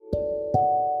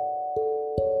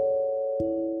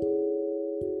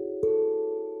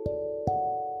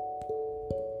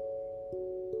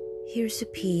Here's a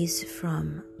piece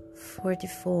from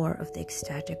 44 of the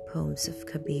ecstatic poems of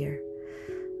Kabir,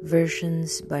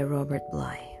 versions by Robert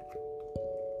Bly.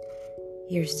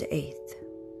 Here's the 8th.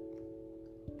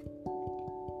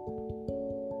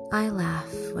 I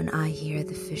laugh when I hear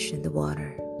the fish in the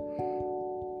water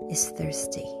is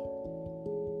thirsty.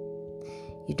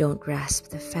 You don't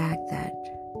grasp the fact that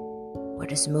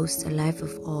what is most alive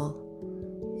of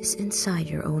all is inside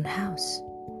your own house.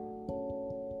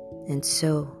 And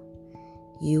so,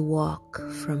 you walk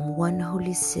from one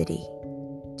holy city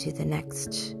to the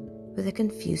next with a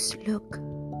confused look.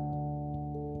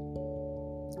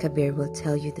 Kabir will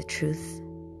tell you the truth.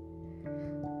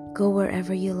 Go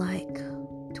wherever you like,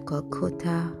 to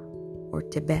Calcutta or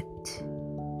Tibet.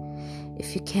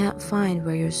 If you can't find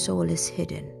where your soul is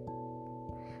hidden,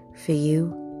 for you,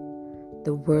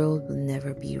 the world will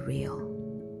never be real.